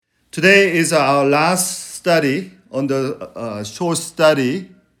Today is our last study on the short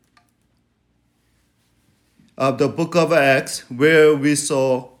study of the book of Acts, where we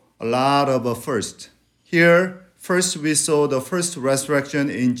saw a lot of first. Here, first we saw the first resurrection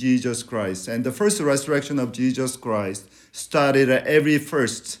in Jesus Christ. And the first resurrection of Jesus Christ started at every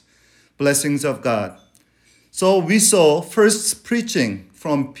first blessings of God. So we saw first preaching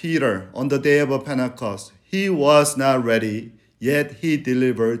from Peter on the day of Pentecost. He was not ready, yet he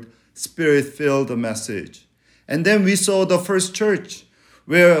delivered Spirit-filled message. And then we saw the first church,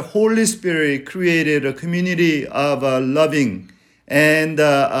 where Holy Spirit created a community of loving and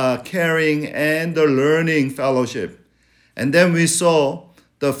caring and learning fellowship. And then we saw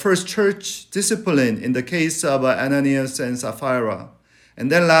the first church discipline in the case of Ananias and Sapphira. And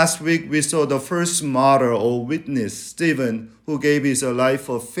then last week we saw the first martyr or witness, Stephen, who gave his life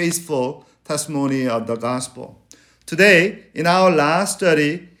a faithful testimony of the gospel. Today, in our last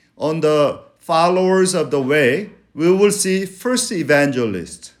study on the followers of the way, we will see first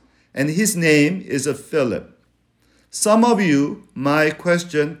evangelist, and his name is Philip. Some of you might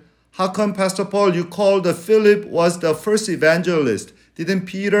question, how come, Pastor Paul, you called Philip was the first evangelist? Didn't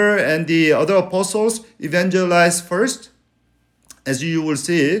Peter and the other apostles evangelize first? As you will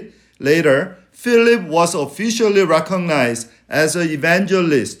see later, Philip was officially recognized as an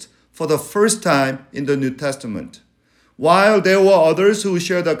evangelist for the first time in the New Testament. While there were others who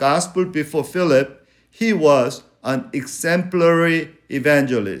shared the gospel before Philip, he was an exemplary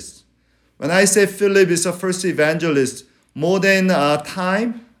evangelist. When I say Philip is the first evangelist, more than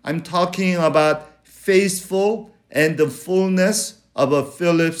time, I'm talking about faithful and the fullness of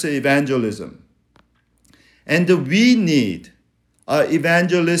Philip's evangelism. And we need an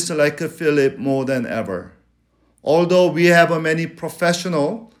evangelist like Philip more than ever. Although we have many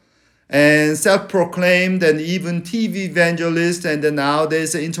professional and self-proclaimed and even TV evangelists and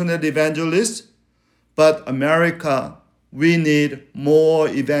nowadays internet evangelists, but America, we need more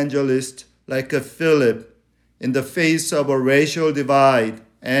evangelists like Philip in the face of a racial divide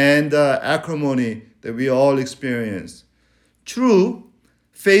and acrimony that we all experience. True,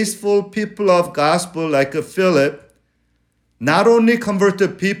 faithful people of gospel like Philip not only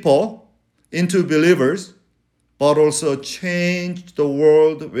converted people into believers, but also changed the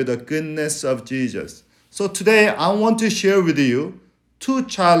world with the goodness of Jesus. So today I want to share with you two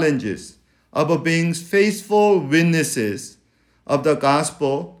challenges of being faithful witnesses of the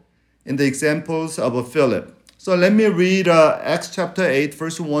gospel in the examples of Philip. So let me read Acts chapter 8,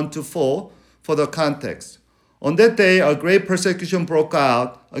 verse 1 to 4 for the context. On that day, a great persecution broke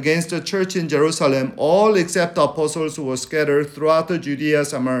out against the church in Jerusalem. All except the apostles were scattered throughout Judea,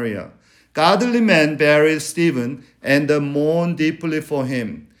 Samaria. Godly men buried Stephen and mourned deeply for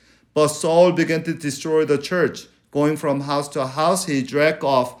him. But Saul began to destroy the church. Going from house to house, he dragged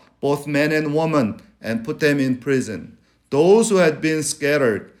off both men and women and put them in prison. Those who had been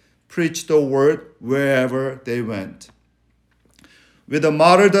scattered preached the word wherever they went. With the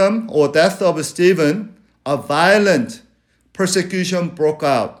martyrdom or death of Stephen, a violent persecution broke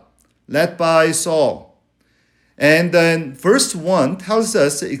out, led by Saul. And then verse 1 tells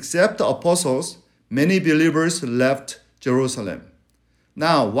us, except the apostles, many believers left Jerusalem.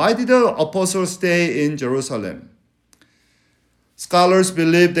 Now, why did the apostles stay in Jerusalem? Scholars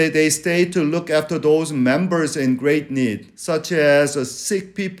believe that they stayed to look after those members in great need, such as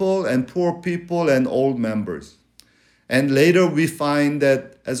sick people and poor people and old members. And later we find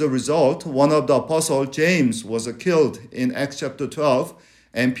that as a result, one of the apostles, James, was killed in Acts chapter 12,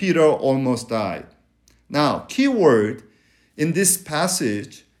 and Peter almost died. Now, key word in this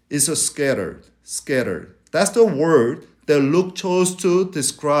passage is scattered. Scattered. That's the word that Luke chose to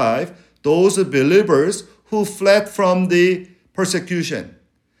describe those believers who fled from the persecution.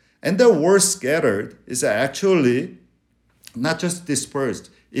 And the word scattered is actually not just dispersed.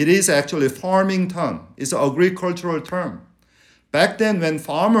 It is actually a farming term. It's an agricultural term. Back then, when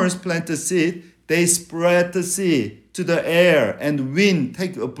farmers planted seed, they spread the seed to the air, and wind,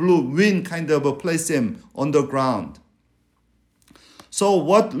 take a blue wind kind of place them on the ground. So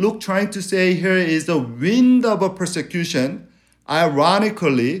what Luke trying to say here is the wind of a persecution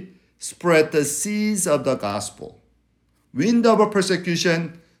ironically spread the seeds of the gospel. Wind of a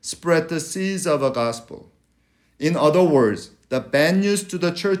persecution spread the seeds of the gospel. In other words, the bad news to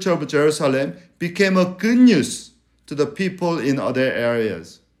the church of Jerusalem became a good news to the people in other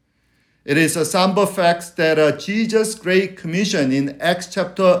areas. It is a somber fact that Jesus' Great Commission in Acts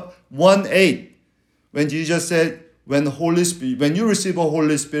chapter 1:8, when Jesus said, when you receive a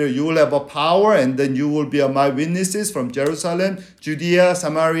Holy Spirit, you will have a power, and then you will be my witnesses from Jerusalem, Judea,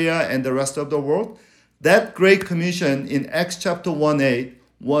 Samaria, and the rest of the world. That Great Commission in Acts chapter 1:8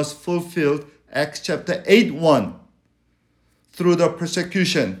 was fulfilled, Acts chapter 8:1, through the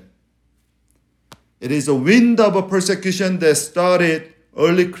persecution. It is a wind of a persecution that started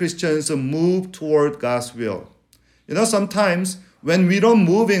early Christians move toward God's will. Sometimes when we don't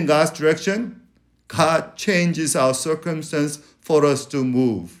move in God's direction, God changes our circumstance for us to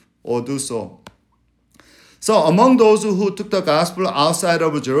move or do so. So among those who took the gospel outside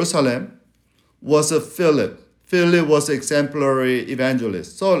of Jerusalem was Philip. Philip was an exemplary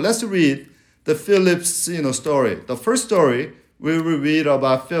evangelist. So let's read the Philip's story. The first story we will read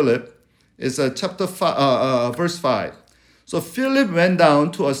about Philip is chapter 5, verse 5. So Philip went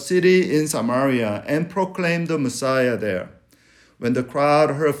down to a city in Samaria and proclaimed the Messiah there. When the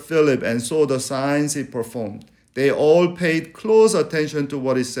crowd heard Philip and saw the signs he performed, they all paid close attention to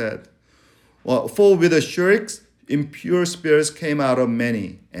what he said. For with the shrieks, impure spirits came out of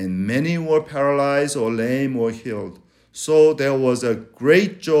many, and many were paralyzed or lame or healed. So there was a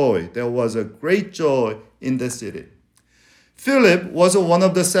great joy. There was a great joy in the city. Philip was one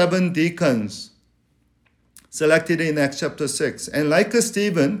of the 7 deacons selected in Acts chapter 6. And like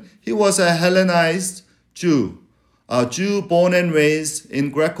Stephen, he was a Hellenized Jew, a Jew born and raised in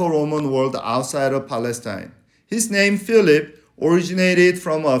Greco-Roman world outside of Palestine. His name Philip originated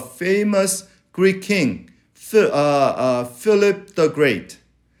from a famous Greek king, Philip the Great.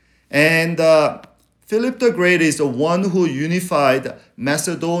 And Philip the Great is the one who unified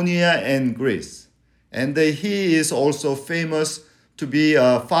Macedonia and Greece. And he is also famous to be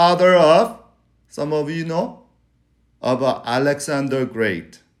a father of, some of you know, of Alexander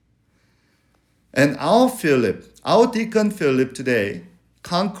Great. And our deacon Philip today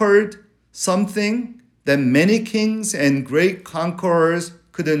conquered something that many kings and great conquerors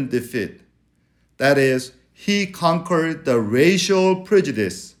couldn't defeat. That is, he conquered the racial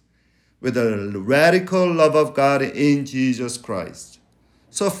prejudice with a radical love of God in Jesus Christ.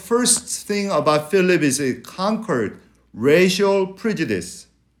 So first thing about Philip is he conquered racial prejudice.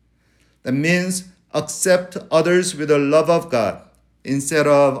 That means accept others with the love of God instead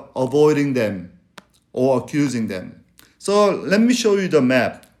of avoiding them or accusing them. So let me show you the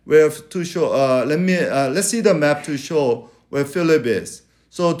map let's see the map to show where Philip is.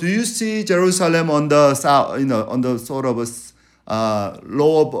 So do you see Jerusalem on the south, on the sort of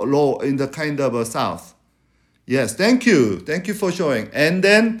low in the kind of south? Yes, thank you. Thank you for showing. And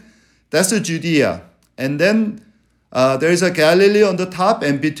then that's Judea. And then there is a Galilee on the top,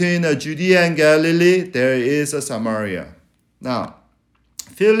 and between Judea and Galilee, there is a Samaria. Now,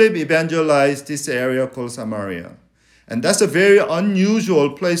 Philip evangelized this area called Samaria. And that's a very unusual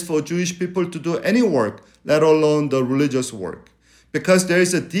place for Jewish people to do any work, let alone the religious work. Because there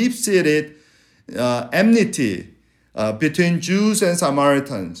is a deep-seated enmity between Jews and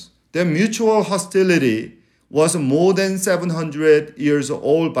Samaritans. Their mutual hostility was more than 700 years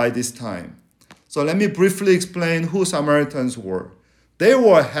old by this time. So let me briefly explain who Samaritans were. They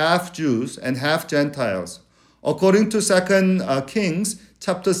were half Jews and half Gentiles. According to 2 Kings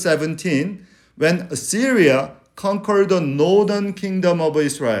chapter 17, when Assyria conquered the northern kingdom of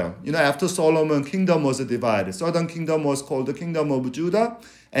Israel. After Solomon, kingdom was divided. Southern kingdom was called the kingdom of Judah,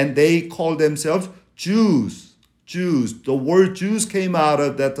 and they called themselves Jews. The word Jews came out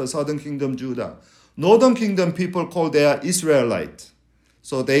of that southern kingdom, Judah. Northern kingdom people called their Israelite.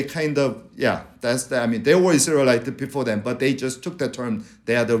 So they they were Israelite before them, but they just took the term,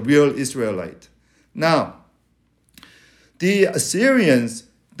 they are the real Israelite. Now, the Assyrians,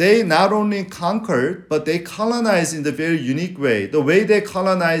 they not only conquered, but they colonized in a very unique way. The way they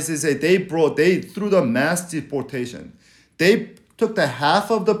colonized is that through the mass deportation. They took the half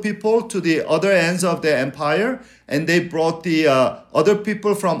of the people to the other ends of the empire, and they brought the other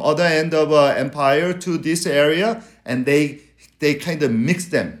people from other end of empire to this area, and they kind of mixed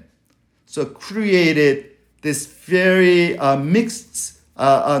them. So created this very mixed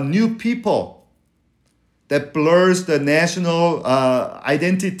new people that blurs the national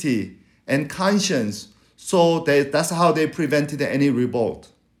identity and conscience. So that's how they prevented any revolt.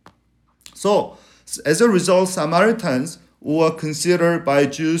 So as a result, Samaritans were considered by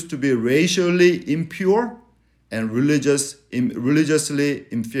Jews to be racially impure and religiously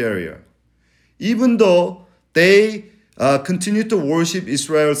inferior. Even though they continued to worship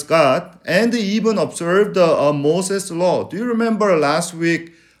Israel's God and they even observed Moses' law. Do you remember last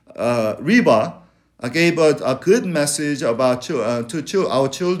week, Reba gave a good message about to our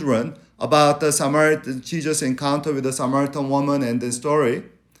children about the Jesus' encounter with the Samaritan woman and the story.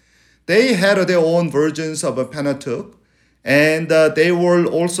 They had their own versions of a Pentateuch, and they were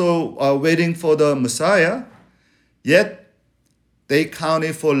also waiting for the Messiah, yet they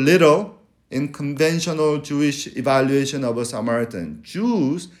counted for little in conventional Jewish evaluation of a Samaritan.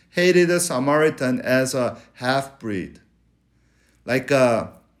 Jews hated a Samaritan as a half-breed, like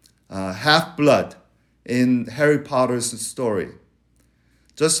a half-blood in Harry Potter's story.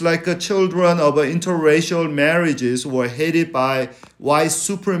 Just like children of interracial marriages were hated by white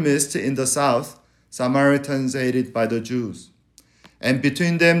supremacists in the South, Samaritans hated by the Jews. And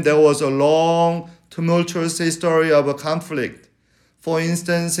between them, there was a long, tumultuous history of a conflict. For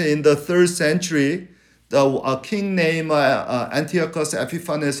instance, in the 3rd century, a king named Antiochus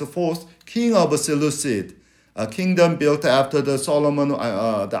Epiphanes IV, king of Seleucid, a kingdom built after the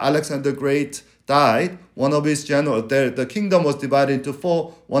Alexander Great died. One of his generals, the kingdom was divided into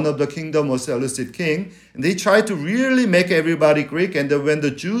 4. One of the kingdom was Seleucid king, and they tried to really make everybody Greek. And then when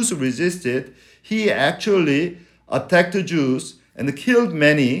the Jews resisted, he actually attacked the Jews and killed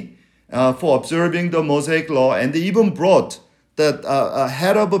many for observing the Mosaic law, and they even brought the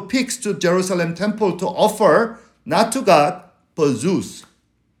head of pigs to Jerusalem temple to offer not to God but Zeus.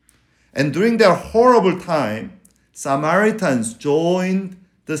 And during their horrible time, Samaritans joined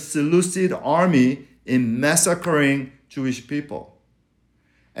the Seleucid army in massacring Jewish people.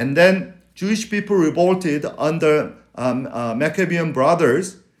 And then Jewish people revolted under Maccabean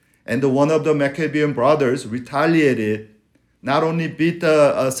brothers, and one of the Maccabean brothers retaliated, not only beat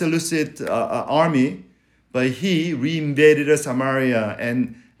the Seleucid army, but he reinvaded Samaria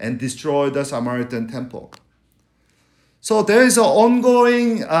and destroyed the Samaritan temple. So there is an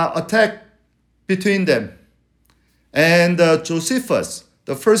ongoing attack between them. And Josephus,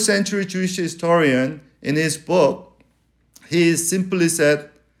 the 1st century Jewish historian, in his book, he simply said,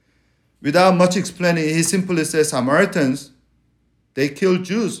 without much explaining, he simply said, Samaritans, they kill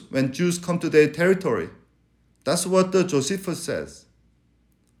Jews when Jews come to their territory. That's what Josephus says.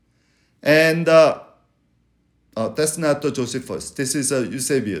 And that's not the Josephus. This is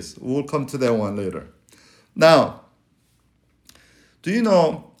Eusebius. We'll come to that one later. Now, do you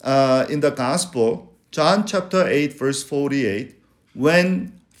know in the Gospel, John chapter 8, verse 48,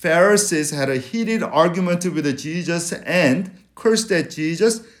 when Pharisees had a heated argument with Jesus and cursed at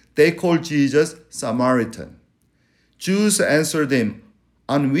Jesus, they called Jesus Samaritan. Jews answered him,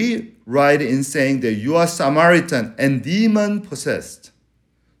 "Aren't we right in saying that you are Samaritan and demon-possessed?"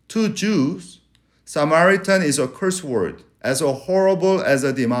 To Jews, Samaritan is a curse word, as horrible as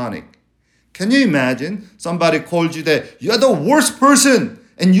a demonic. Can you imagine somebody called you that you are the worst person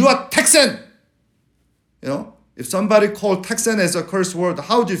and you are Texan? You know, if somebody called Texan as a curse word,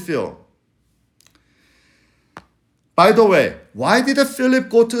 how would you feel? By the way, why did Philip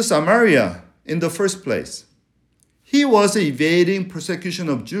go to Samaria in the first place? He was evading persecution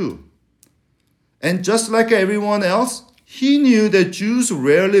of Jews. And just like everyone else, he knew that Jews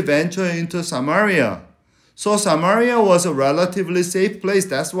rarely venture into Samaria. So Samaria was a relatively safe place.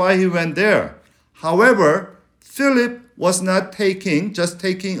 That's why he went there. However, Philip was not just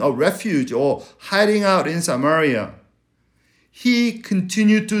taking a refuge or hiding out in Samaria. He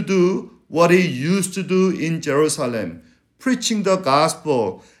continued to do what he used to do in Jerusalem, preaching the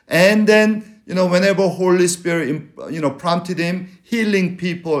gospel. And then, whenever Holy Spirit, prompted him, healing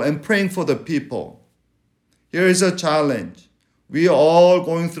people and praying for the people. Here is a challenge. We are all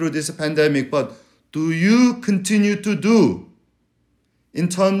going through this pandemic, but do you continue to do, in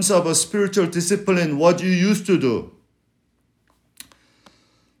terms of a spiritual discipline, what you used to do?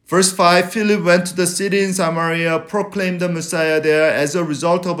 Verse 5, Philip went to the city in Samaria, proclaimed the Messiah there. As a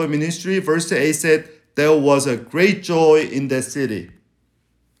result of a ministry, verse 8 said, there was a great joy in that city.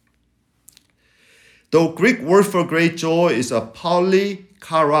 The Greek word for great joy is a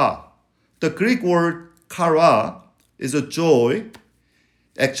polychara. The Greek word chara is a joy,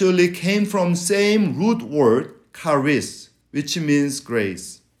 actually came from same root word, charis, which means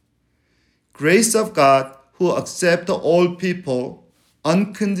grace. Grace of God who accepts all people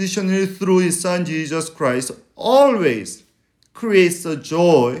unconditionally through his Son Jesus Christ always creates a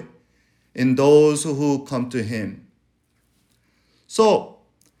joy in those who come to him. So,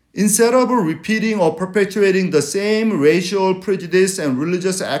 instead of repeating or perpetuating the same racial prejudice and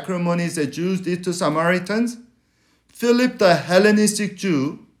religious acrimonies that Jews did to Samaritans, Philip, the Hellenistic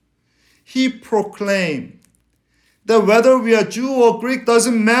Jew, he proclaimed that whether we are Jew or Greek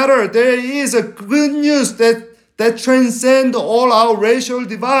doesn't matter. There is a good news that transcends all our racial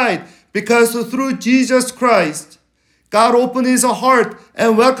divide, because through Jesus Christ, God opened his heart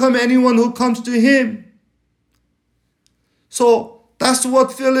and welcomed anyone who comes to him. So that's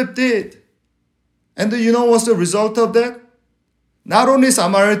what Philip did. And you know what's the result of that? Not only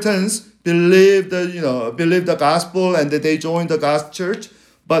Samaritans believed the gospel and that they joined the God's church,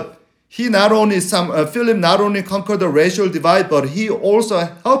 but Philip not only conquered the racial divide, but he also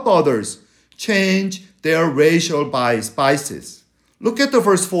helped others change their racial biases. Look at the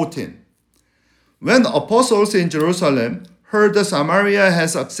verse 14. When apostles in Jerusalem heard that Samaria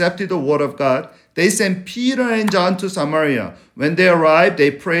has accepted the word of God, they sent Peter and John to Samaria. When they arrived, they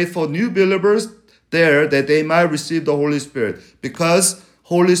prayed for new believers there that they might receive the Holy Spirit. Because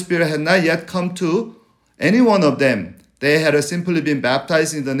Holy Spirit had not yet come to any one of them, they had simply been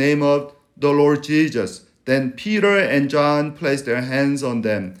baptized in the name of the Lord Jesus. Then Peter and John placed their hands on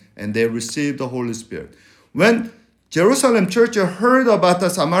them and they received the Holy Spirit. When Jerusalem church heard about the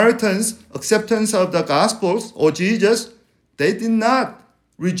Samaritans' acceptance of the Gospels or Jesus, they did not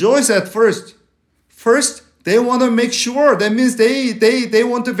rejoice at first. First, they want to make sure. That means they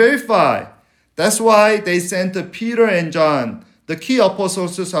want to verify. That's why they sent Peter and John, the key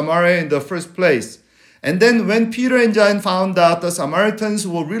apostles, to Samaria in the first place. And then when Peter and John found out the Samaritans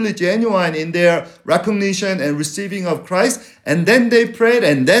were really genuine in their recognition and receiving of Christ, and then they prayed,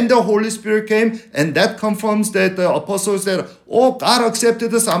 and then the Holy Spirit came, and that confirms that the apostles said, oh, God accepted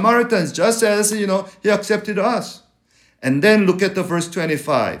the Samaritans just as, He accepted us. And then look at the verse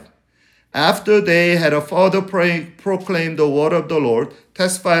 25. After they had further proclaimed the word of the Lord,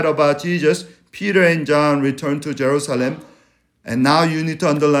 testified about Jesus, Peter and John returned to Jerusalem. And now you need to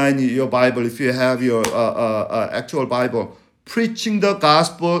underline your Bible if you have your actual Bible. Preaching the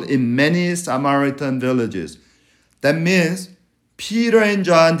gospel in many Samaritan villages. That means Peter and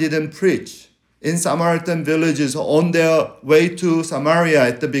John didn't preach in Samaritan villages on their way to Samaria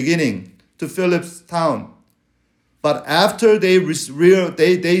at the beginning, to Philip's town. But after they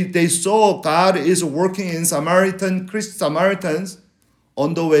saw God is working in Samaritans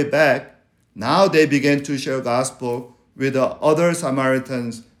on the way back, now they began to share gospel with the other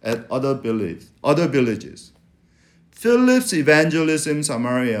Samaritans at other villages. Philip's evangelism in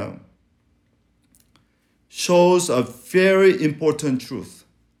Samaria shows a very important truth.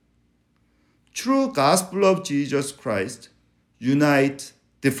 True gospel of Jesus Christ unite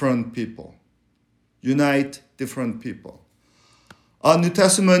different people. A New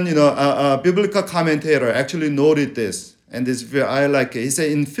Testament, biblical commentator actually noted this, and I like it. He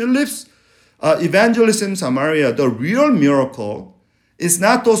said in Philip's evangelism in Samaria, the real miracle is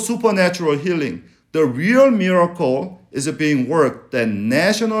not the supernatural healing. The real miracle is being worked. The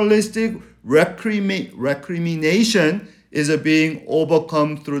nationalistic recrimination is being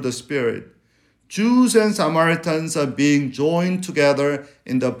overcome through the Spirit. Jews and Samaritans are being joined together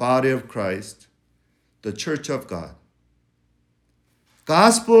in the body of Christ, the Church of God.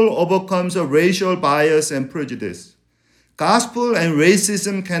 Gospel overcomes a racial bias and prejudice. Gospel and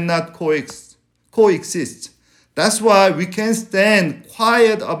racism cannot coexist. That's why we can't stand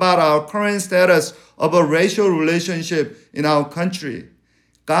quiet about our current status of a racial relationship in our country.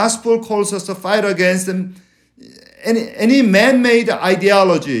 Gospel calls us to fight against any man-made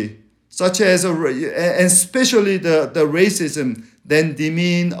ideology, such as, and especially the racism, that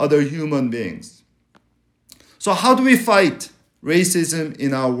demean other human beings. So how do we fight racism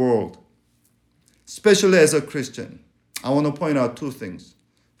in our world, especially as a Christian? I want to point out two things.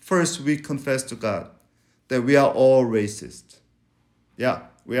 First, we confess to God that we are all racist. Yeah,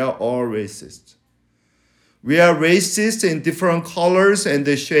 we are all racist. We are racist in different colors and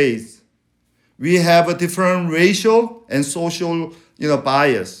the shades. We have a different racial and social,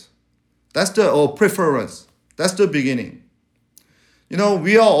 bias. That's preference. That's the beginning.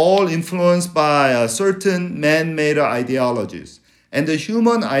 We are all influenced by certain man-made ideologies. And the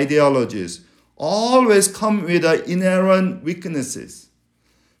human ideologies always come with inherent weaknesses.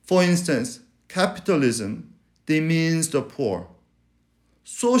 For instance, capitalism demeans the poor.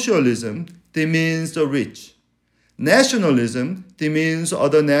 Socialism demeans the rich. Nationalism demeans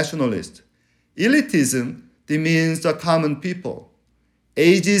other nationalists. Elitism demeans the common people.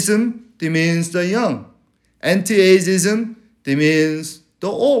 Ageism demeans the young. Anti-ageism demeans the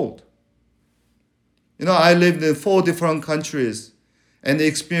old. I lived in 4 different countries and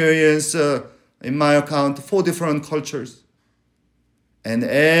experienced, in my account, 4 different cultures. And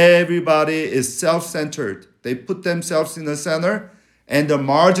everybody is self-centered. They put themselves in the center and they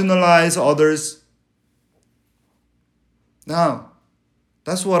marginalize others. Now,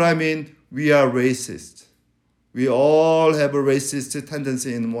 that's what I mean. We are racist. We all have a racist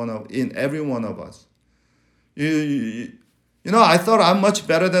tendency in every one of us. I thought I'm much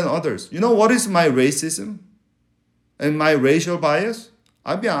better than others. What is my racism and my racial bias?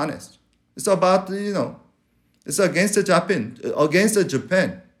 I'll be honest. It's about, it's against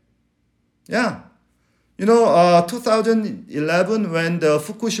Japan. Yeah. 2011 when the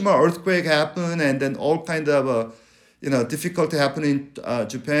Fukushima earthquake happened and then all kind of, difficulty happened in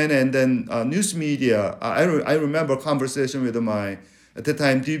Japan and then news media. I remember a conversation with my at the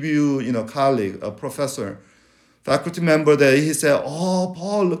time, DBU, colleague, a professor, faculty member there, he said, "Oh,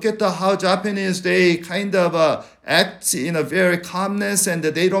 Paul, look at how Japanese, they kind of act in a very calmness and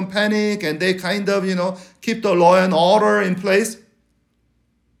they don't panic and they kind of, keep the law and order in place."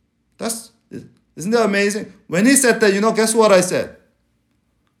 Isn't that amazing? When he said that, guess what I said?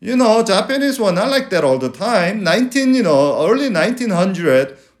 Japanese were not like that all the time. Early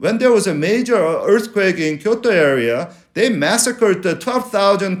 1900, when there was a major earthquake in Kyoto area, they massacred the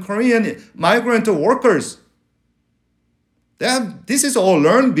 12,000 Korean migrant workers. This is all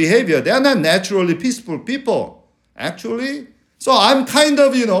learned behavior. They are not naturally peaceful people, actually. So I'm kind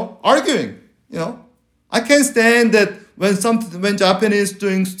of, arguing. I can't stand that when Japanese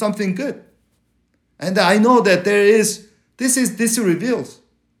doing something good. And I know that this reveals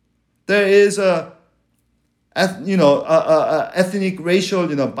there is a ethnic racial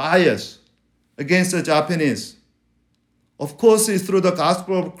bias against the Japanese. Of course, it's through the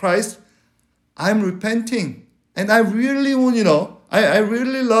gospel of Christ. I'm repenting, and I really want I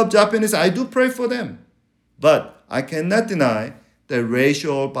really love Japanese. I do pray for them, but I cannot deny the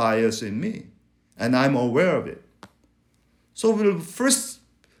racial bias in me, and I'm aware of it. So the first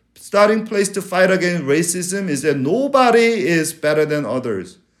starting place to fight against racism is that nobody is better than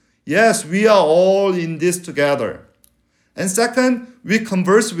others. Yes, we are all in this together. And second, we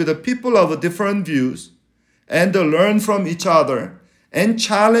converse with the people of different views and learn from each other and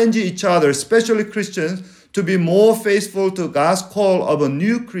challenge each other, especially Christians, to be more faithful to God's call of a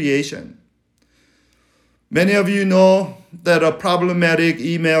new creation. Many of you know that a problematic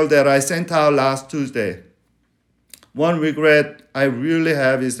email that I sent out last Tuesday. One regret I really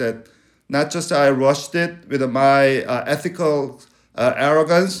have is that not just I rushed it with my ethical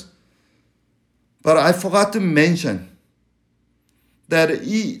arrogance, but I forgot to mention that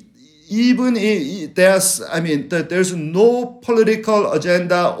there's no political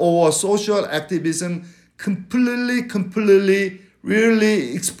agenda or social activism completely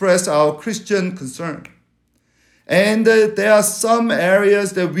really express our Christian concern. And there are some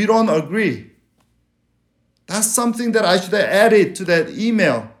areas that we don't agree. That's something that I should have added to that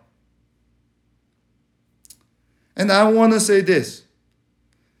email. And I want to say this.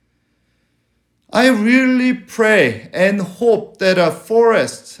 I really pray and hope that a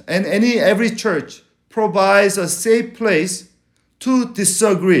forest and every church provides a safe place to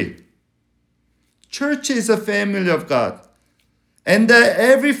disagree. Church is a family of God, and that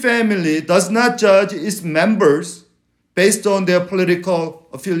every family does not judge its members based on their political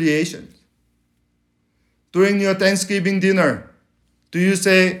affiliations. During your Thanksgiving dinner, do you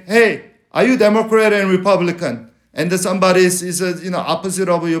say, "Hey, are you Democrat and Republican?" And somebody is opposite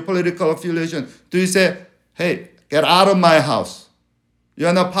of your political affiliation. Do you say, "Hey, get out of my house. You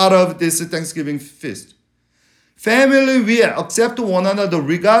are not part of this Thanksgiving feast"? Family, we accept one another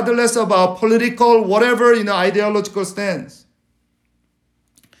regardless of our political, whatever, ideological stance.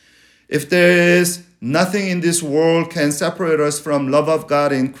 If there is nothing in this world can separate us from love of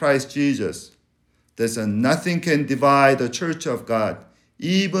God in Christ Jesus, there's nothing can divide the church of God,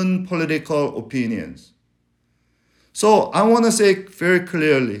 even political opinions. So I want to say very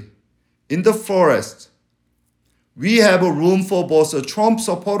clearly, in the forest, we have a room for both the Trump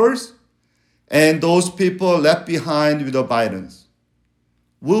supporters and those people left behind with the Bidens.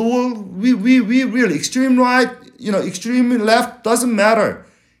 We really, extreme right, extreme left, doesn't matter.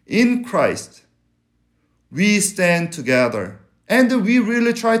 In Christ, we stand together and we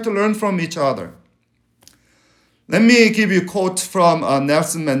really try to learn from each other. Let me give you a quote from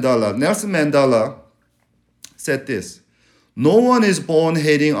Nelson Mandela. Nelson Mandela said this: "No one is born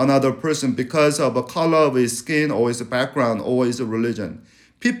hating another person because of the color of his skin or his background or his religion.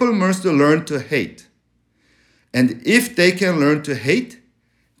 People must learn to hate. And if they can learn to hate,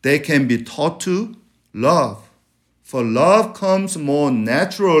 they can be taught to love. For love comes more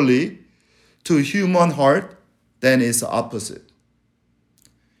naturally to human heart than its opposite."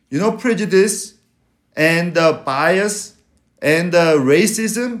 Prejudice and bias and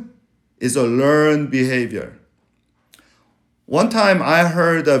racism is a learned behavior. One time I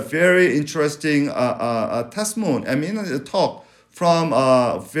heard a very interesting testimony, a talk from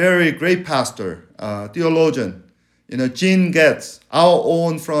a very great pastor, theologian, Gene Getz, our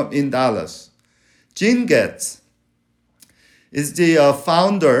own in Dallas. Gene Getz is the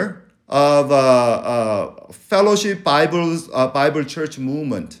founder of Fellowship Bible Church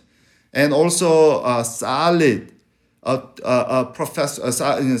movement, and also a solid professor,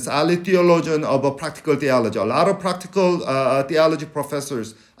 solid theologian of practical theology. A lot of practical theology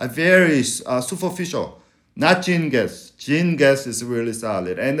professors are very superficial. Not Gene Getz. Gene Getz is really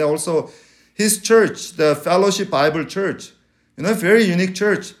solid. And also his church, the Fellowship Bible Church, Very unique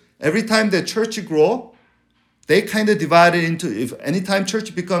church. Every time the church grow, they kind of divide it into, if anytime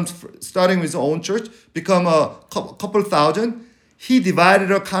church becomes, starting with his own church, become a couple thousand, he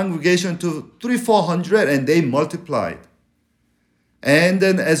divided a congregation to 300-400 and they multiplied. And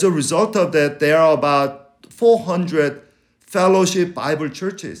then as a result of that, there are about 400 fellowship Bible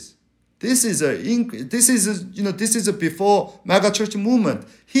churches. This is a before mega church movement.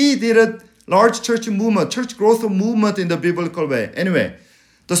 He did a large church movement, church growth movement in the biblical way. Anyway,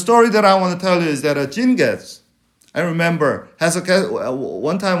 the story that I want to tell you is that Gene Getz, I remember,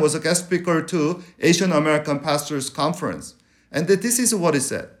 one time was a guest speaker to Asian American Pastors Conference. And this is what he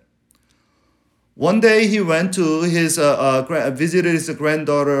said. One day he went to visited his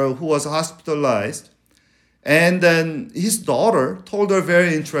granddaughter who was hospitalized. And then his daughter told her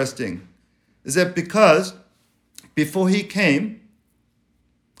very interesting. Is that because before he came,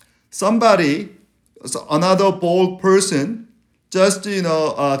 another bold person just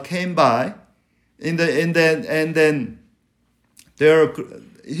came by, and then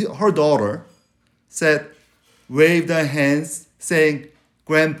her daughter waved her hands saying,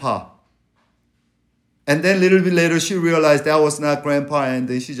 "Grandpa." And then a little bit later she realized that was not Grandpa, and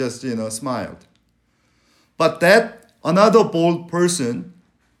then she just smiled. But that another bold person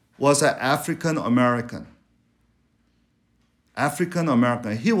was an African American.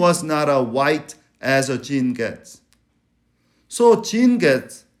 He was not a white as a Gene Getz. So Gene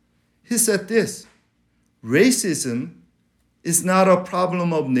Getz, he said this: racism is not a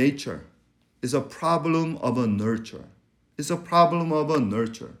problem of nature. It's a problem of a nurture.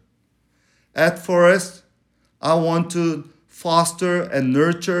 At Forest, I want to foster and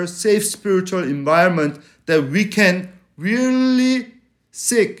nurture safe spiritual environment that we can really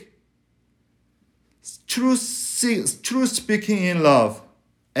seek true speaking in love,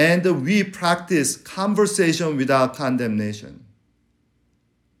 and we practice conversation without condemnation.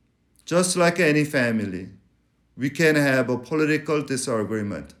 Just like any family, we can have a political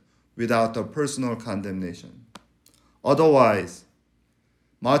disagreement without a personal condemnation. Otherwise,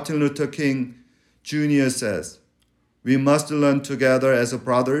 Martin Luther King Jr. says, we must learn together as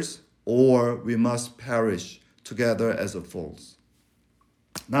brothers, or we must perish together as fools.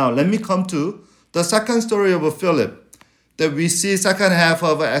 Now, let me come to the second story of Philip that we see second half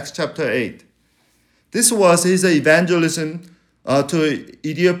of Acts chapter 8. This was his evangelism to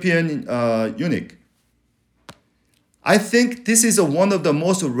Ethiopian eunuch. I think this is one of the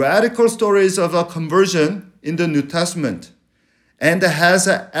most radical stories of a conversion in the New Testament, and has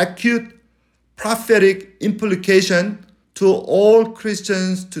an acute prophetic implication to all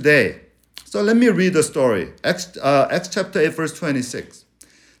Christians today. So let me read the story. Acts chapter 8, verse 26.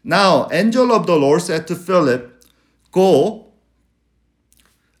 Now, angel of the Lord said to Philip, Go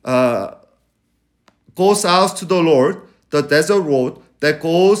south to the Lord, the desert road that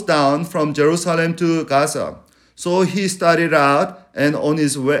goes down from Jerusalem to Gaza. So he started out, and on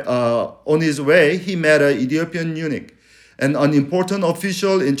his way, he met an Ethiopian eunuch, and an important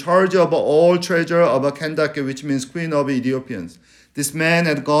official in charge of all treasure of Kandake, which means Queen of Ethiopians. This man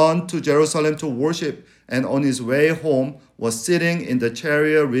had gone to Jerusalem to worship, and on his way home was sitting in the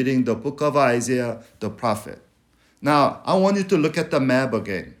chariot reading the book of Isaiah the prophet. Now, I want you to look at the map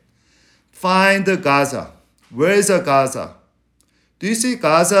again. Find Gaza. Where is Gaza? Do you see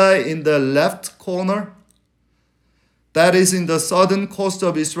Gaza in the left corner? That is in the southern coast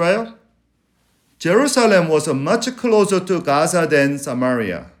of Israel. Jerusalem was much closer to Gaza than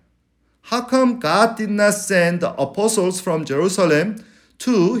Samaria. How come God did not send the apostles from Jerusalem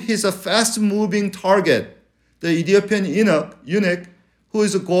to his fast-moving target, the Ethiopian eunuch, who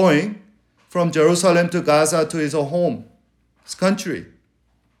is going from Jerusalem to Gaza to his home, his country?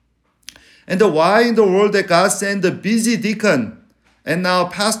 And why in the world did God send the busy deacon and now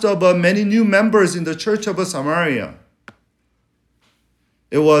pastor of many new members in the church of Samaria?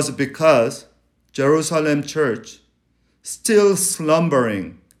 It was because Jerusalem church still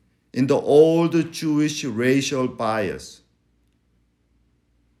slumbering in the old Jewish racial bias.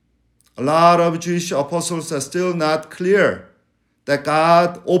 A lot of Jewish apostles are still not clear that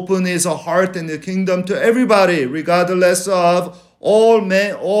God opened his heart and the kingdom to everybody, regardless of all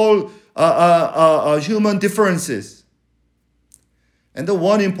human differences. And the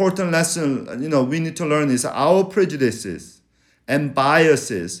one important lesson we need to learn is our prejudices and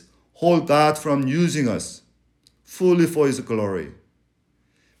biases hold God from using us fully for his glory.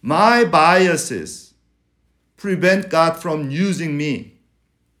 My biases prevent God from using me.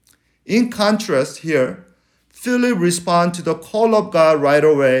 In contrast here, Philip responded to the call of God right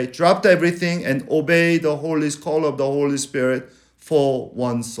away, dropped everything, and obeyed the call of the Holy Spirit for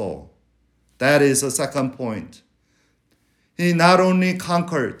one soul. That is the second point. He not only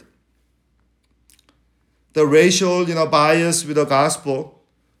conquered the racial bias with the gospel,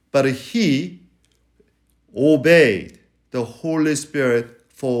 but he obeyed the Holy Spirit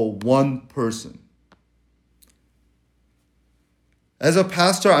for one person. As a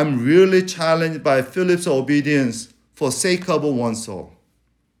pastor, I'm really challenged by Philip's obedience for sake of one soul,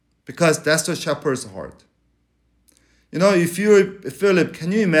 because that's the shepherd's heart. If you're Philip,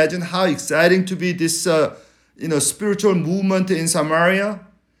 can you imagine how exciting to be this spiritual movement in Samaria?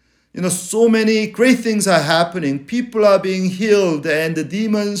 So many great things are happening. People are being healed and the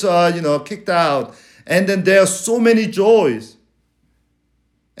demons are, kicked out. And then there are so many joys.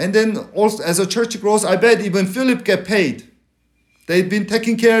 And then also as a church grows, I bet even Philip get paid. They've been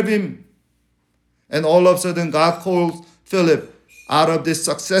taking care of him. And all of a sudden God calls Philip out of this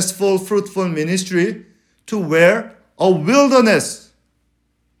successful, fruitful ministry to where? A wilderness.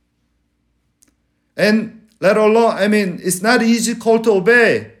 And let alone, it's not easy call to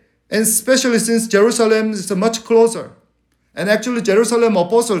obey. And especially since Jerusalem is much closer. And actually Jerusalem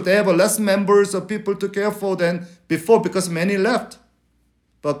apostles, they have less members of people to care for than before because many left.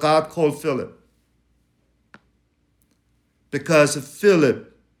 But God called Philip. Because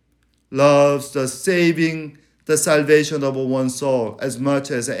Philip loves the salvation of one soul as much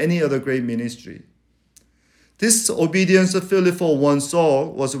as any other great ministry. This obedience of Philip for one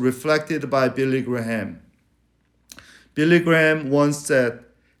soul was reflected by Billy Graham. Billy Graham once said,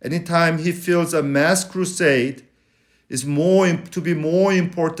 anytime he feels a mass crusade is to be more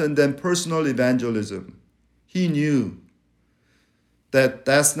important than personal evangelism, he knew that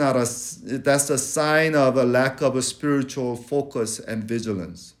that's a sign of a lack of a spiritual focus and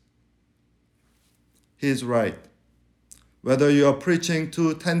vigilance. He's right. Whether you are preaching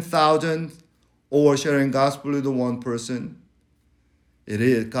to 10,000 or sharing gospel with one person, it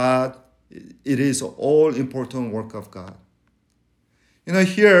is all important work of God.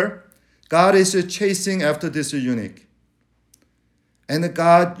 Here, God is chasing after this eunuch. And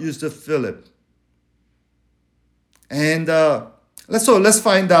God used Philip. And let's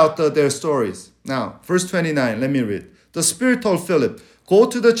find out their stories. Now, verse 29, let me read. The Spirit told Philip, go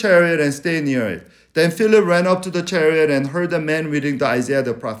to the chariot and stay near it. Then Philip ran up to the chariot and heard a man reading the Isaiah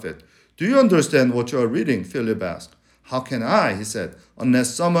the prophet. Do you understand what you are reading? Philip asked. How can I, he said,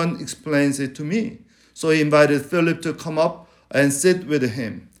 unless someone explains it to me. So he invited Philip to come up and sit with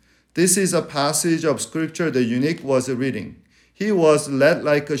him. This is a passage of scripture the eunuch was reading. He was led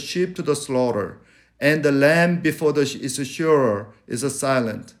like a sheep to the slaughter, and the lamb before its shearer is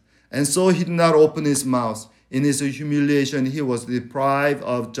silent. And so he did not open his mouth. In his humiliation, he was deprived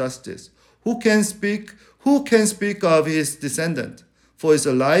of justice. Who can speak of his descendant? For his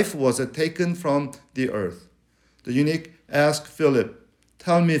life was taken from the earth. The eunuch asked Philip,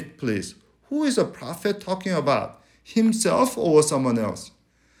 tell me, please, who is a prophet talking about? Himself or someone else?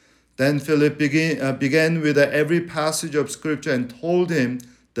 Then Philip began with every passage of scripture and told him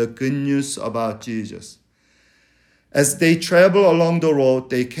the good news about Jesus. As they traveled along the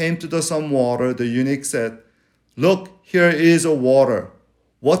road, they came to some water. The eunuch said, look, here is water.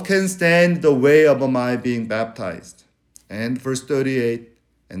 What can stand in the way of my being baptized? And verse 38,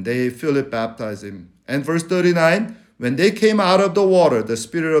 and Philip baptized him. And verse 39, when they came out of the water, the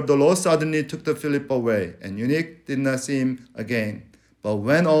Spirit of the Lord suddenly took the Philip away, and eunuch did not see him again, but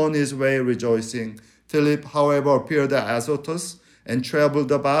went on his way rejoicing. Philip, however, appeared at Azotus and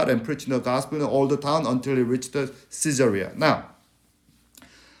traveled about and preached the gospel in all the town until he reached Caesarea. Now,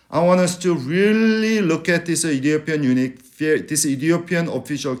 I want us to really look at this Ethiopian eunuch, this Ethiopian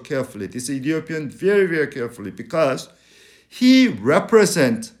official carefully, this Ethiopian very, very carefully, because he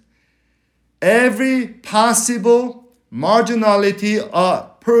represents every possible marginality a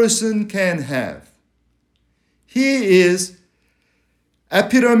person can have. He is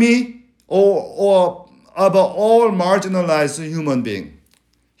epitome or of all marginalized human being.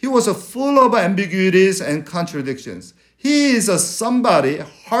 He was full of ambiguities and contradictions. He is somebody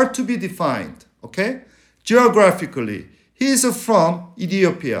hard to be defined, okay? Geographically, he is from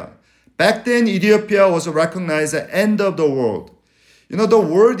Ethiopia. Back then, Ethiopia was recognized as the end of the world. The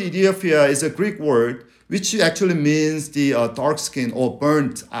word Ethiopia is a Greek word which actually means the dark skin or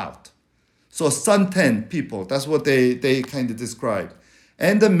burnt out. So suntan people, that's what they kind of describe.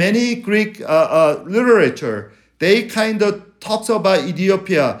 And the many Greek literature, they kind of talks about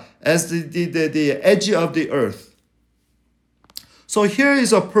Ethiopia as the edge of the earth. So here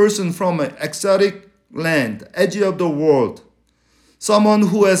is a person from an exotic land, edge of the world. Someone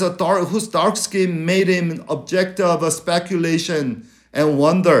who has whose dark skin made him an object of speculation and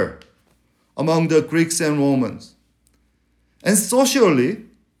wonder among the Greeks and Romans. And socially,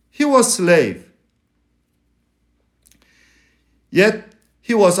 he was slave. Yet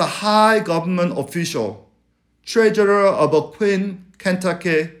he was a high government official, treasurer of a Queen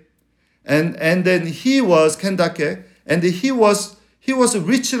Kentucky, and then he was Kentucky, and he was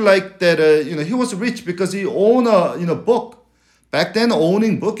rich like that. He was rich because he owned a book. Back then,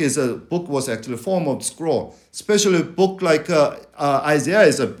 owning book was actually a form of scroll. Especially a book like Isaiah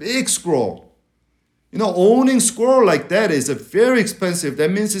is a big scroll. Owning scroll like that is very expensive.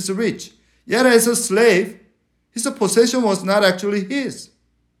 That means it's rich. Yet as a slave, his possession was not actually his.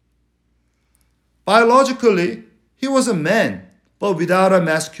 Biologically, he was a man, but without a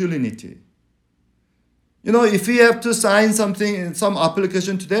masculinity. If he have to sign something in some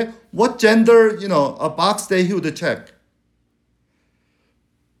application today, what gender, a box that he would check.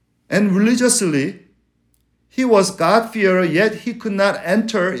 And religiously, he was God-fearer, yet he could not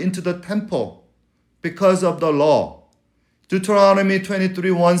enter into the temple because of the law. Deuteronomy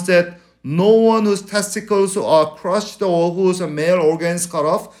 23:1 said, "No one whose testicles are crushed or whose male organs cut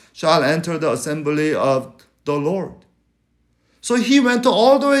off shall enter the assembly of the Lord." So he went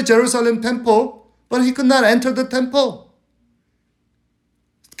all the way to Jerusalem temple, but he could not enter the temple.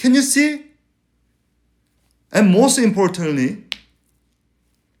 Can you see? And most importantly,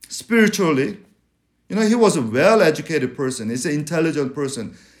 spiritually, he was a well-educated person. He's an intelligent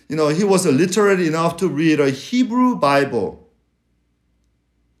person. He was literate enough to read a Hebrew Bible.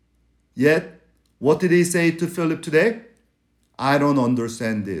 Yet, what did he say to Philip today? I don't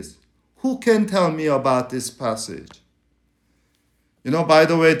understand this. Who can tell me about this passage? By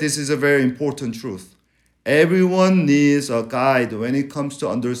the way, this is a very important truth. Everyone needs a guide when it comes to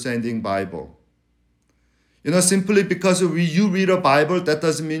understanding Bible. Simply because you read a Bible, that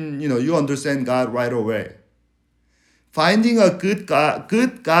doesn't mean, you understand God right away. Finding a good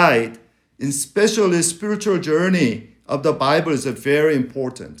guide, especially spiritual journey of the Bible, is very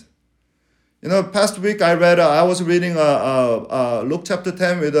important. Past week I was reading Luke chapter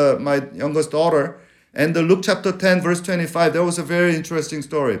 10 with my youngest daughter, and the Luke chapter 10 verse 25, there was a very interesting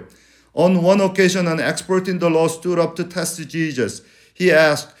story. On one occasion, an expert in the law stood up to test Jesus. He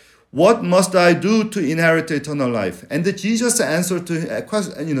asked, "What must I do to inherit eternal life?" And Jesus answered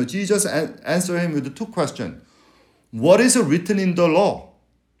him with two questions. What is written in the law?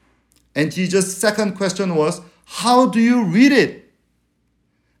 And Jesus' second question was, how do you read it?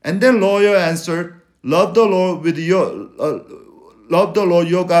 And then lawyer answered, love the Lord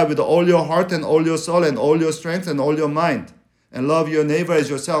your God with all your heart and all your soul and all your strength and all your mind, and love your neighbor as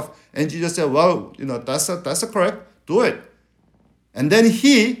yourself. And Jesus said, well, that's correct. Do it. And then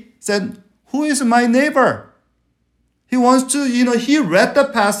he said, who is my neighbor? He wants to, he read the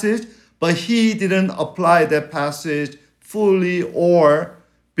passage, but he didn't apply that passage fully or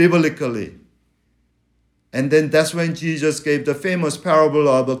biblically. And then that's when Jesus gave the famous parable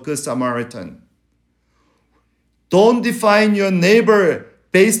of a Good Samaritan. Don't define your neighbor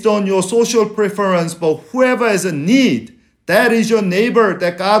based on your social preference, but whoever has a need, that is your neighbor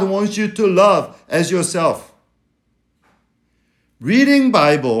that God wants you to love as yourself. Reading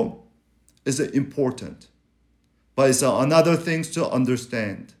Bible is important, but it's another thing to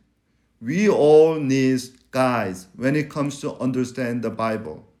understand. We all need guides when it comes to understand the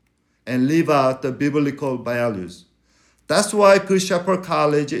Bible and live out the biblical values. That's why Good Shepherd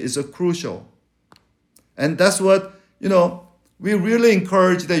College is crucial. And that's what, we really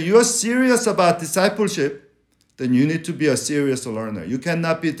encourage that you are serious about discipleship, then you need to be a serious learner. You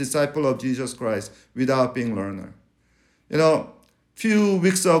cannot be a disciple of Jesus Christ without being a learner. Few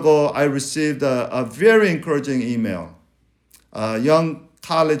weeks ago, I received a very encouraging email. A young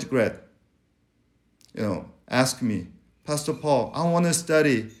college grad, asked me, Pastor Paul, I want to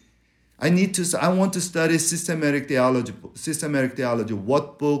study systematic theology.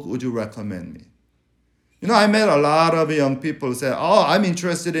 What book would you recommend me? I met a lot of young people say, oh, I'm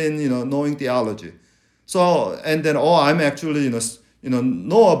interested in, knowing theology. So, and then, I'm actually,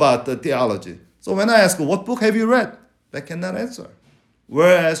 know about the theology. So when I ask, what book have you read? They cannot answer.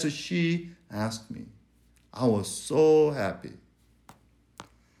 Whereas she asked me. I was so happy.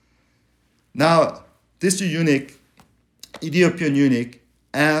 Now, this Ethiopian eunuch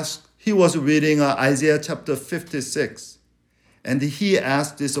asked, he was reading Isaiah chapter 56. And he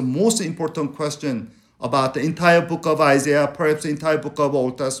asked this most important question about the entire book of Isaiah, perhaps the entire book of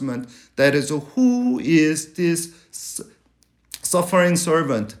Old Testament. That is, who is this suffering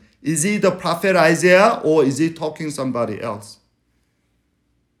servant? Is he the prophet Isaiah, or is he talking somebody else?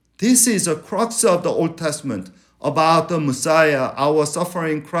 This is a crux of the Old Testament about the Messiah, our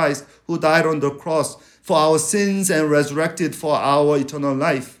suffering Christ, who died on the cross for our sins and resurrected for our eternal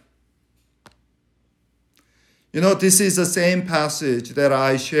life. This is the same passage that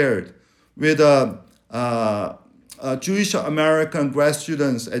I shared with Jewish American grad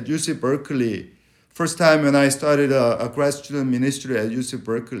students at UC Berkeley. First time when I started a grad student ministry at UC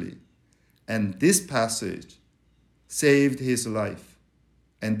Berkeley. And this passage saved his life.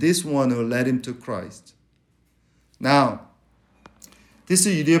 And this one who led him to Christ. Now, this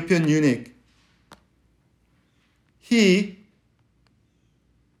Ethiopian eunuch, he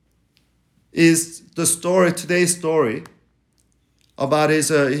is the story, today's story, about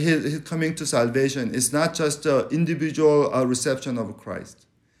his coming to salvation. It's not just an individual reception of Christ.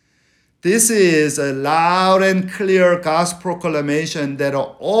 This is a loud and clear gospel proclamation that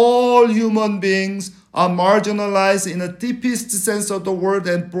all human beings are marginalized in the deepest sense of the word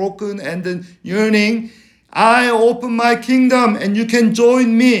and broken and then yearning. I open my kingdom and you can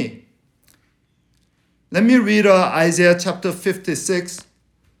join me. Let me read Isaiah chapter 56,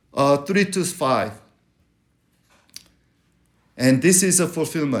 3 to 5. And this is a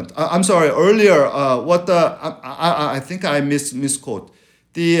fulfillment. I'm sorry, earlier, I think I misquote.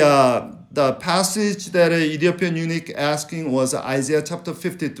 The passage that Ethiopian eunuch asking was Isaiah chapter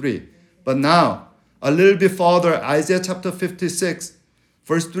 53. But now, a little bit further, Isaiah chapter 56,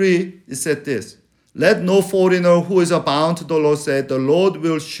 verse 3, it said this. Let no foreigner who is bound to the Lord say, the Lord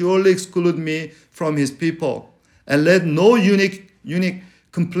will surely exclude me from his people. And let no eunuch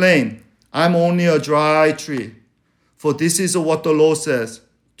complain, I'm only a dry tree. For this is what the Lord says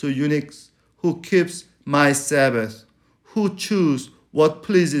to eunuchs who keeps my Sabbath, who choose what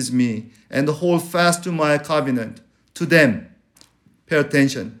pleases me, and hold fast to my covenant. To them, pay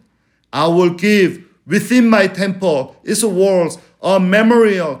attention, I will give within my temple, its walls, a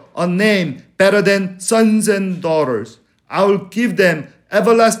memorial, a name better than sons and daughters. I will give them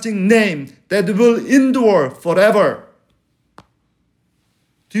everlasting name that will endure forever.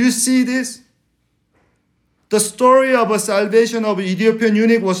 Do you see this? The story of a salvation of Ethiopian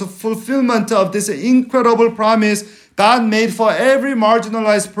eunuch was a fulfillment of this incredible promise God made for every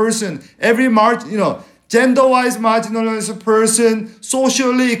marginalized person, every gender-wise marginalized person,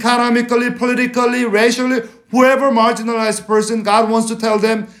 socially, economically, politically, racially, whoever marginalized person, God wants to tell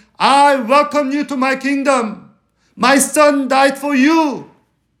them, I welcome you to my kingdom. My son died for you.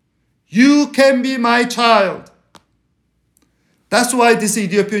 You can be my child. That's why this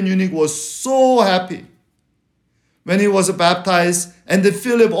Ethiopian eunuch was so happy when he was baptized, and then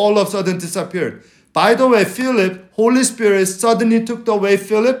Philip all of a sudden disappeared. By the way, Philip, Holy Spirit suddenly took away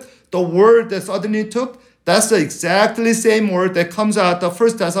Philip. The word that suddenly took, that's the exactly same word that comes out of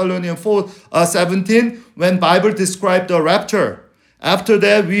 1 Thessalonians 4:17 when Bible described the rapture. After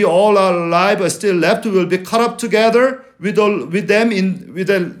that, we all are alive but still left. We will be caught up together with them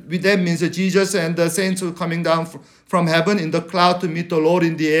means Jesus and the saints who are coming down from heaven in the cloud to meet the Lord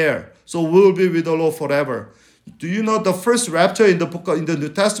in the air. So we will be with the Lord forever. Do you know the first rapture in the New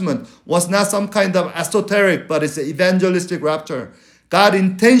Testament was not some kind of esoteric, but it's an evangelistic rapture. God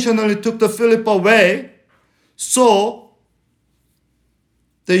intentionally took the Philip away so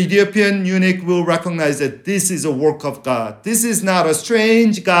the Ethiopian eunuch will recognize that this is a work of God. This is not a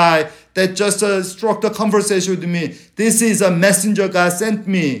strange guy that just struck the conversation with me. This is a messenger God sent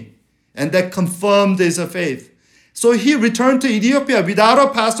me, and that confirmed his faith. So he returned to Ethiopia without a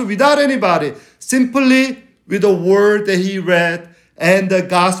pastor, without anybody, simply with the word that he read and the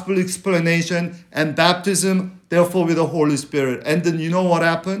gospel explanation and baptism, therefore with the Holy Spirit. And then you know what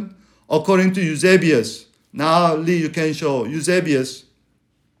happened? According to Eusebius, now Lee, you can show Eusebius,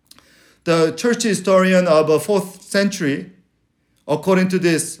 the church historian of the 4th century, according to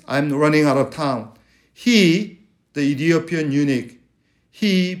this, I'm running out of time. He, the Ethiopian eunuch,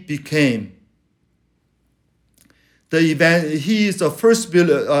 he became he is the first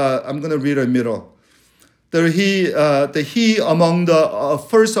I'm going to read in the middle. He among the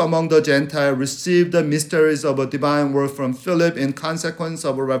first among the Gentiles received the mysteries of a divine word from Philip in consequence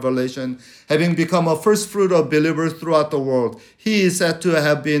of a revelation, having become a first fruit of believers throughout the world. He is said to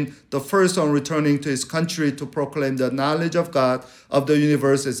have been the first on returning to his country to proclaim the knowledge of God of the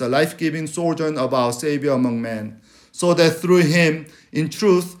universe as a life-giving sojourn of our Savior among men, so that through him, in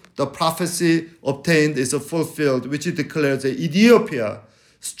truth, the prophecy obtained is fulfilled, which it declares that Ethiopia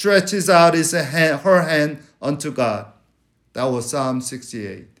stretches out her hand unto God. That was Psalm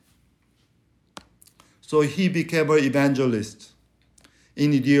 68. So he became an evangelist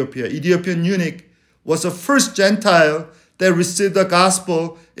in Ethiopia. Ethiopian eunuch was the first Gentile that received the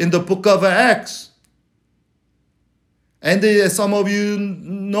gospel in the book of Acts. And some of you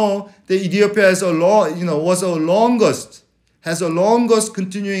know that Ethiopia has the longest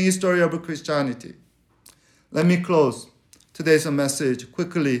continuing history of Christianity. Let me close today's message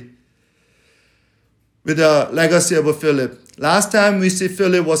quickly with the legacy of Philip. Last time we see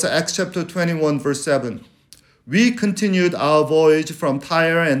Philip was Acts chapter 21, verse 7, we continued our voyage from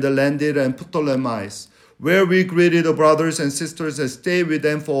Tyre and landed in Ptolemais, where we greeted the brothers and sisters and stayed with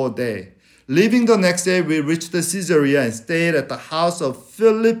them for a day. Leaving the next day, we reached Caesarea and stayed at the house of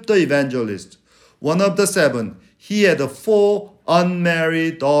Philip the evangelist, one of the 7. He had 4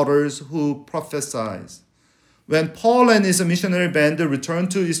 unmarried daughters who prophesied. When Paul and his missionary band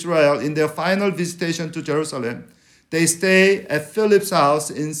returned to Israel in their final visitation to Jerusalem, they stayed at Philip's house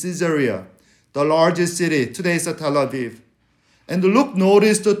in Caesarea, the largest city. Today is Tel Aviv. And Luke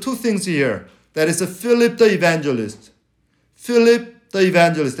noticed the 2 things here. That is Philip the evangelist. Philip the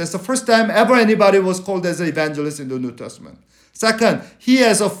evangelist. That's the first time ever anybody was called as an evangelist in the New Testament. Second, he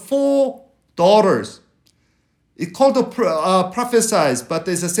has 4 daughters. It's called prophesize, but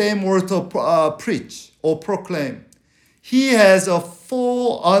it's the same word to preach or proclaim. He has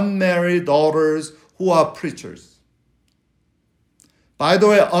 4 unmarried daughters who are preachers. By the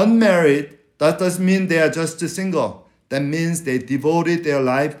way, unmarried, that doesn't mean they are just single. That means they devoted their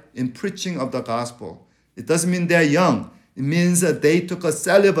life in preaching of the gospel. It doesn't mean they're young. It means that they took a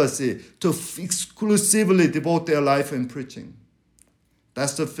celibacy to exclusively devote their life in preaching.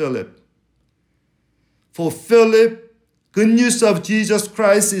 That's the Philip. For Philip, good news of Jesus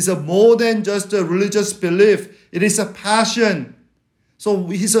Christ is more than just a religious belief. It is a passion. So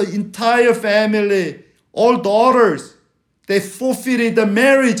his entire family, all daughters, they forfeited the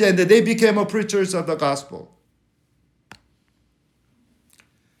marriage and they became preachers of the gospel.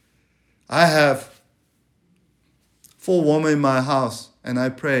 I have 4 women in my house, and I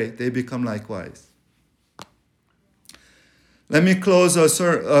pray they become likewise. Let me close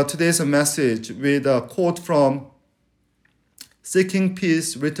today's message with a quote from Seeking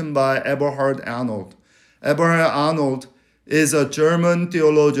Peace, written by Eberhard Arnold. Eberhard Arnold is a German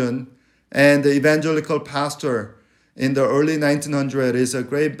theologian and evangelical pastor in the early 1900s. He's a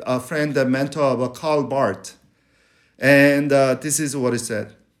great friend and mentor of Karl Barth. And this is what he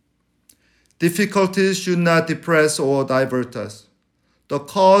said. Difficulties should not depress or divert us. The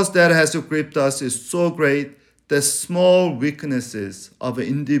cause that has gripped us is so great that small weaknesses of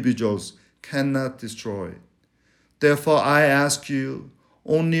individuals cannot destroy. Therefore, I ask you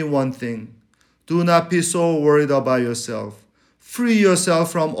only one thing. Do not be so worried about yourself. Free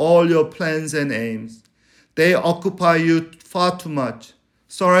yourself from all your plans and aims. They occupy you far too much.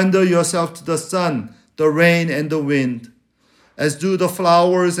 Surrender yourself to the sun, the rain, and the wind. As do the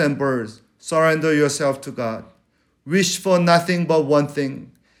flowers and birds, surrender yourself to God. Wish for nothing but one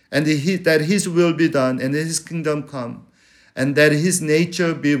thing, and that His will be done, and His kingdom come, and that His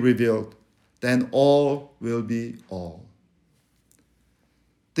nature be revealed. Then all will be all.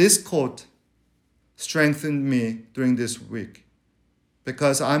 This quote strengthened me during this week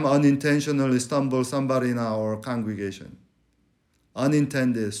because I'm unintentionally stumbled somebody in our congregation.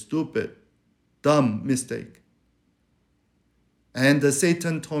 Unintended, stupid, dumb mistake. And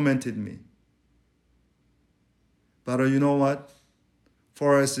Satan tormented me. But you know what?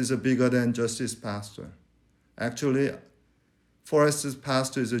 Forrest is bigger than just his pastor. Actually, Forrest's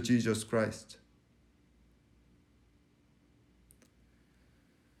pastor is Jesus Christ.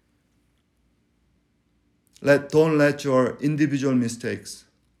 Don't let your individual mistakes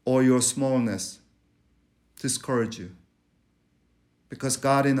or your smallness discourage you. Because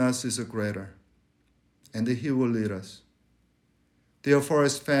God in us is greater, and He will lead us. Dear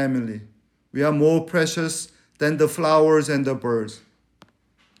Forrest family, we are more precious than the flowers and the birds.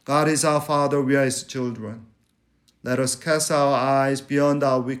 God is our Father, we are His children. Let us cast our eyes beyond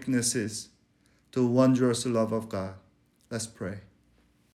our weaknesses to the wondrous love of God. Let's pray.